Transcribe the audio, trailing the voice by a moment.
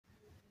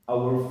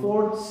Our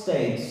four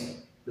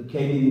states,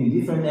 located in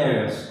different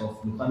areas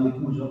of Luján de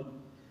Cuyo,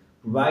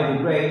 provide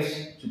the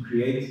grapes to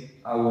create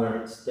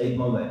our Estate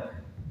Malbec.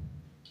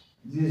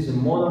 This is a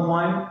modern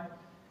wine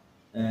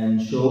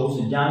and shows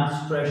a young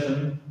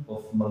expression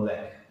of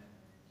Malbec.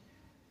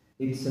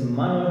 It's a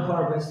manual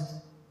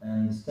harvest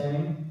and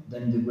stemming,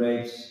 then the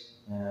grapes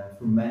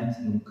ferment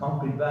in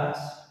concrete vats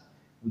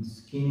with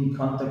skin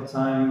contact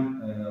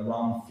time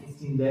around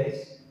 15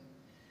 days.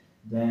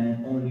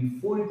 Then only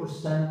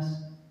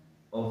 40%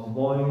 of the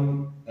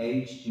volume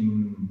aged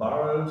in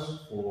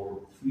barrels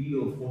for 3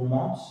 or 4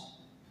 months.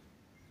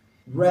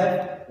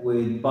 Red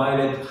with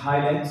violet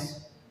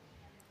highlights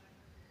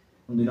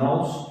on the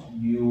nose,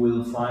 you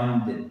will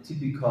find the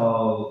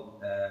typical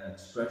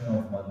expression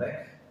of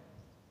Malbec.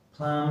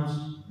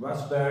 Plums,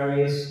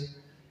 raspberries,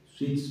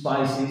 sweet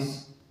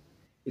spices.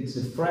 It's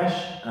a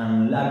fresh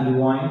and lively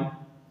wine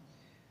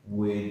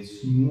with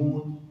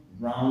smooth,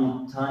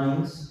 round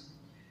tannins.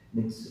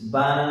 It's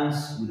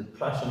balanced with a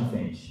pleasant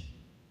finish.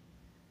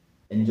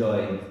 Enjoy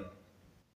it.